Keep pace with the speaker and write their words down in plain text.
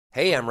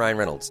Hey, I'm Ryan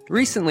Reynolds.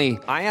 Recently,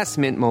 I asked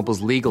Mint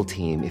Mobile's legal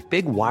team if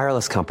big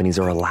wireless companies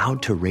are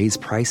allowed to raise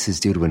prices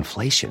due to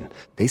inflation.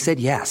 They said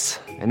yes.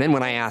 And then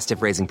when I asked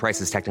if raising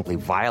prices technically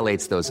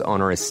violates those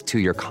onerous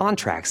two-year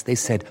contracts, they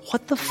said,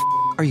 "What the f***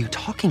 are you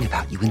talking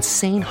about, you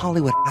insane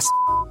Hollywood ass?"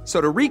 So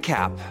to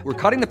recap, we're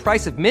cutting the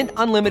price of Mint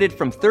Unlimited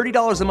from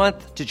 $30 a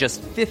month to just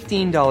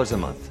 $15 a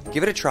month.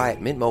 Give it a try at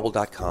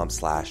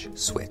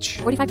mintmobile.com/switch.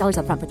 $45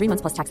 up front for 3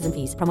 months plus taxes and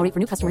fees. Promo rate for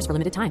new customers for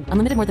limited time.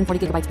 Unlimited more than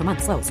 40 gigabytes per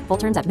month. Slows full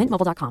terms at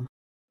mintmobile.com.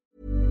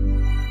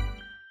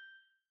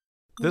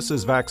 This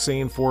is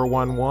Vaccine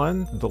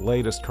 411, the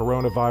latest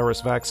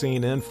coronavirus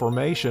vaccine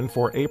information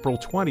for April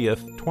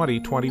 20th,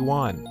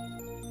 2021.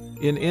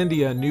 In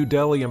India, New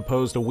Delhi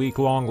imposed a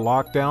week-long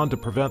lockdown to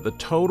prevent the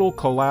total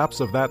collapse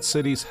of that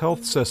city's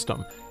health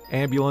system.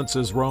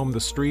 Ambulances roam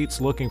the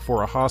streets looking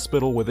for a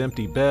hospital with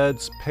empty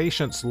beds,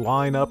 patients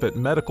line up at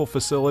medical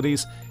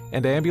facilities,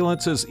 and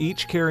ambulances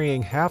each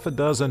carrying half a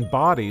dozen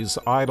bodies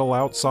idle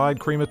outside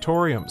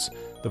crematoriums.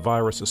 The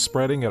virus is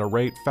spreading at a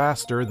rate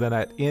faster than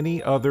at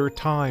any other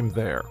time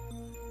there.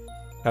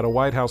 At a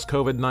White House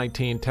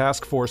COVID-19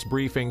 task force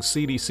briefing,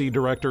 CDC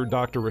Director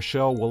Dr.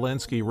 Rochelle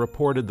Walensky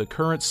reported the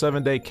current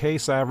 7-day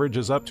case average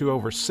is up to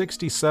over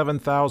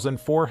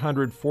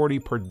 67,440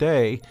 per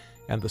day,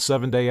 and the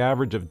 7-day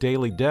average of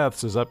daily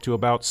deaths is up to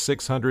about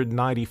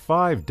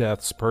 695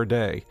 deaths per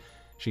day.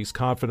 She's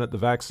confident the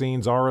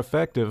vaccines are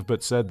effective,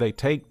 but said they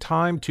take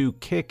time to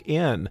kick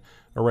in,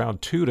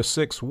 around 2 to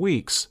 6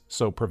 weeks,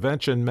 so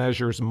prevention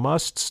measures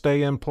must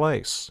stay in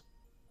place.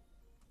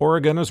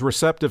 Oregon is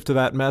receptive to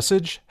that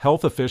message.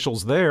 Health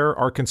officials there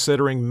are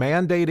considering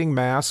mandating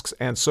masks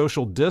and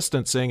social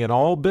distancing in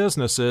all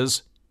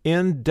businesses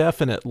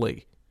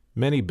indefinitely.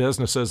 Many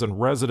businesses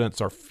and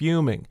residents are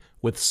fuming,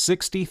 with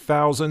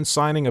 60,000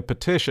 signing a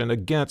petition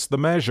against the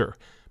measure.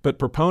 But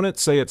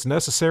proponents say it's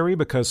necessary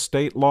because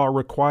state law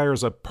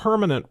requires a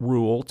permanent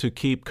rule to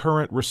keep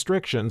current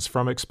restrictions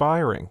from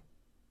expiring.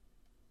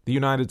 The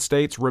United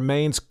States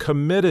remains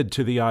committed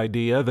to the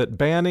idea that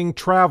banning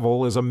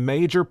travel is a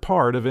major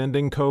part of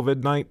ending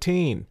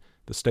COVID-19.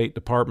 The State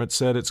Department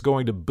said it's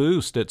going to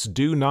boost its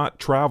do not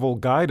travel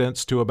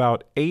guidance to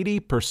about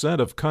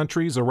 80% of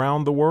countries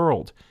around the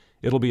world.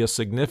 It'll be a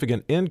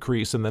significant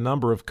increase in the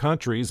number of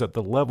countries at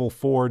the Level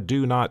 4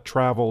 do not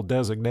travel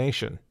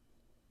designation.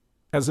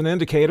 As an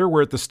indicator,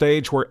 we're at the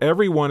stage where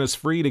everyone is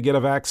free to get a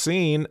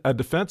vaccine. A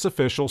defense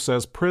official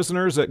says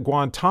prisoners at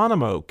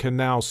Guantanamo can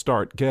now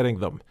start getting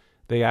them.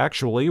 They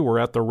actually were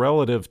at the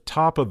relative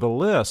top of the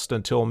list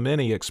until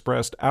many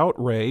expressed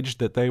outrage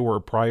that they were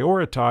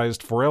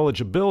prioritized for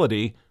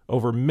eligibility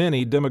over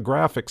many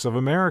demographics of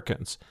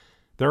Americans.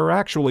 There are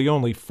actually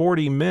only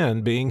 40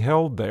 men being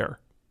held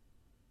there.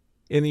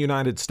 In the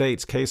United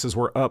States, cases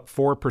were up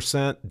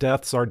 4%,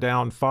 deaths are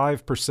down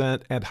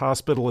 5%, and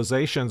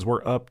hospitalizations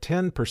were up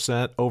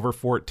 10% over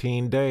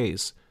 14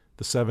 days.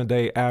 The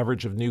 7-day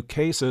average of new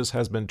cases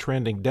has been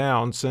trending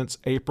down since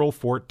April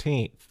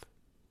 14th.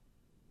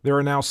 There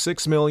are now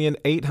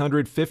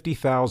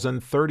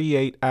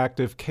 6,850,038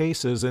 active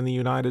cases in the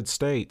United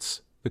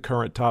States. The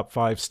current top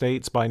 5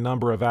 states by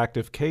number of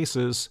active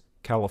cases: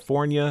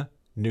 California,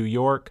 New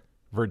York,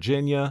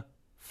 Virginia,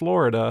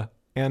 Florida,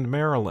 and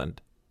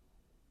Maryland.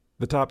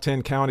 The top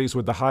 10 counties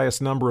with the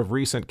highest number of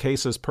recent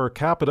cases per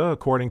capita,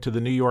 according to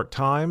the New York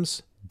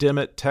Times: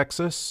 Dimmitt,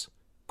 Texas;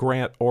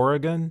 Grant,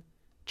 Oregon;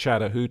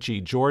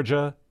 Chattahoochee,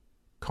 Georgia;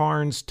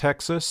 Karnes,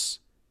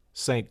 Texas;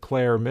 St.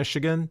 Clair,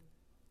 Michigan;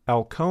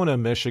 Alcona,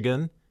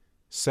 Michigan;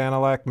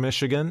 Sanilac,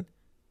 Michigan;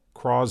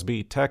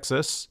 Crosby,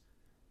 Texas;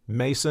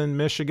 Mason,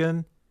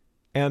 Michigan;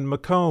 and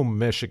Macomb,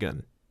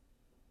 Michigan.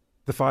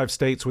 The 5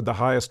 states with the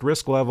highest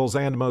risk levels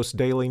and most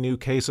daily new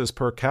cases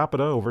per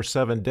capita over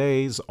 7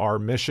 days are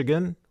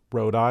Michigan,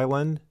 Rhode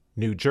Island,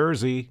 New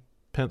Jersey,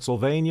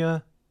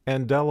 Pennsylvania,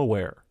 and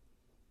Delaware.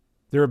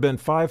 There have been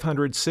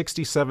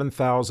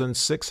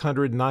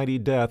 567,690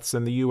 deaths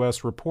in the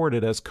U.S.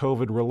 reported as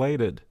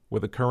COVID-related,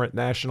 with a current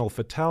national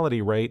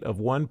fatality rate of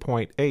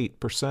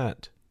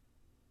 1.8%.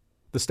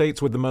 The states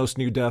with the most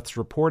new deaths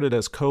reported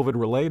as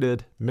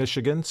COVID-related: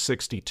 Michigan,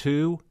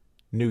 62,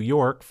 New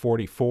York,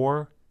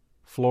 44,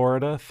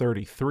 Florida,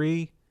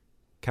 33,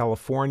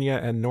 California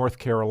and North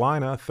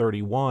Carolina,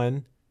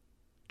 31,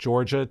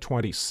 Georgia,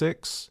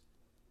 26,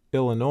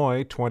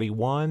 Illinois,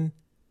 21,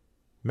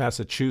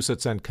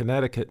 Massachusetts and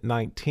Connecticut,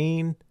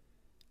 19,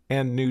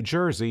 and New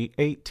Jersey,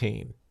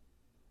 18.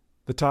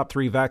 The top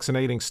 3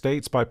 vaccinating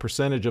states by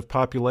percentage of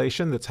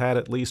population that's had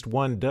at least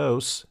one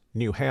dose: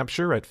 New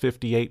Hampshire at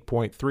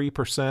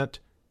 58.3%,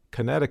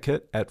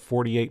 Connecticut at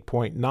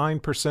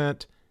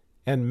 48.9%,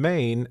 and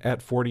Maine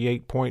at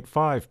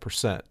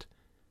 48.5%.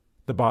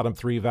 The bottom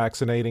 3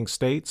 vaccinating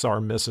states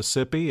are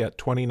Mississippi at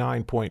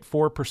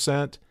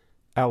 29.4%,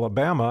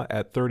 Alabama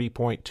at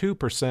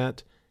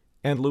 30.2%,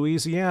 and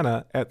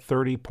Louisiana at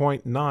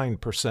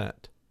 30.9%.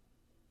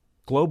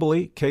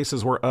 Globally,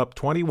 cases were up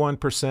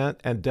 21%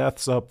 and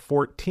deaths up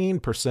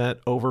 14%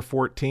 over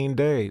 14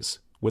 days,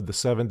 with the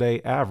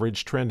 7-day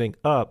average trending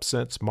up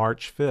since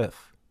March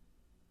 5th.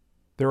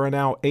 There are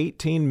now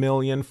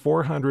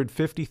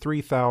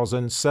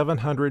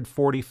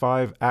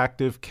 18,453,745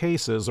 active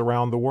cases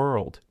around the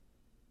world.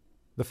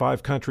 The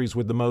 5 countries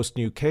with the most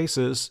new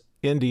cases: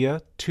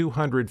 India,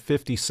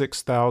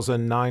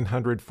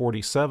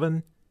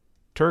 256,947,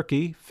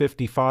 Turkey,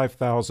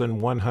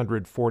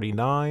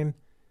 55,149,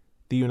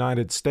 the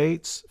United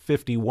States,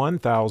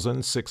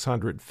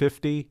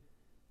 51,650,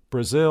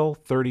 Brazil,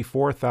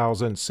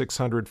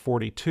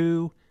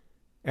 34,642,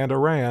 and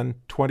Iran,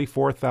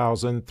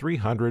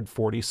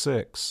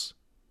 24,346.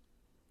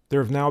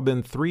 There have now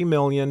been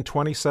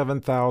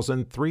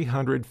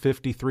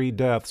 3,027,353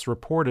 deaths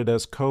reported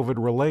as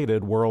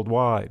COVID-related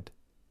worldwide.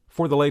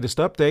 For the latest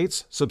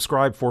updates,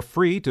 subscribe for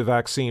free to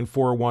Vaccine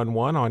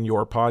 411 on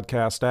your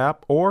podcast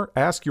app, or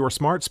ask your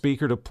smart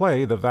speaker to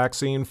play the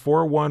Vaccine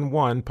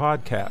 411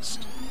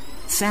 podcast.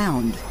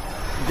 Sound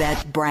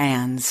that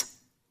brands.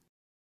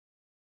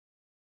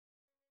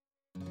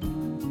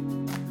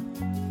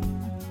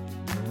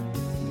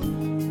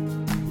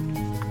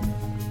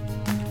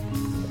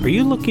 Are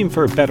you looking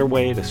for a better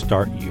way to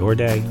start your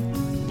day?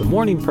 The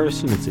Morning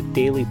Person is a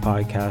daily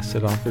podcast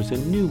that offers a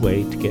new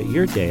way to get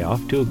your day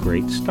off to a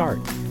great start.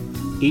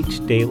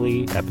 Each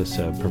daily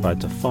episode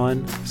provides a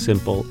fun,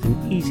 simple,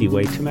 and easy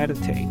way to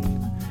meditate.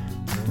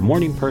 The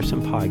Morning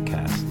Person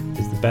podcast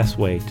is the best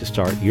way to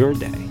start your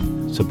day.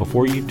 So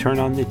before you turn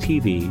on the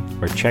TV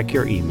or check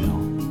your email,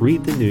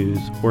 read the news,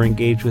 or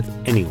engage with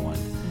anyone,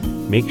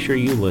 make sure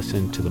you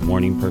listen to the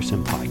Morning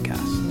Person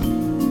podcast.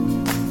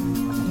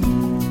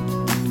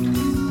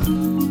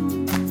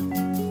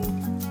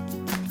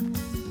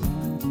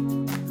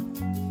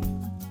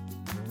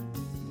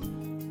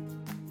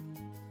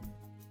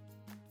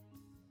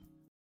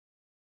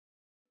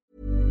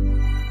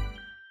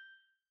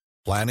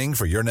 Planning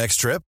for your next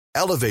trip?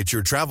 Elevate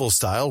your travel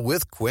style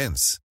with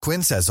Quince.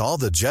 Quince has all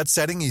the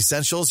jet-setting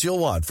essentials you'll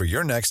want for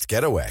your next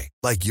getaway,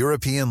 like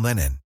European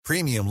linen,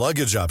 premium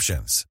luggage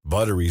options,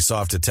 buttery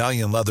soft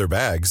Italian leather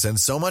bags, and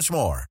so much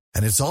more.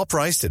 And it's all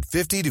priced at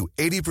 50 to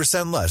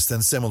 80% less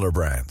than similar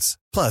brands.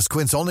 Plus,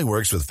 Quince only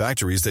works with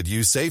factories that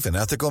use safe and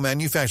ethical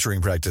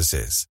manufacturing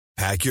practices.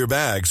 Pack your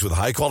bags with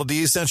high-quality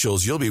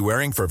essentials you'll be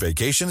wearing for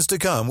vacations to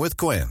come with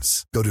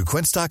Quince. Go to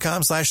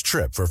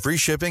quince.com/trip for free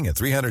shipping and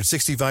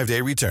 365-day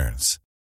returns.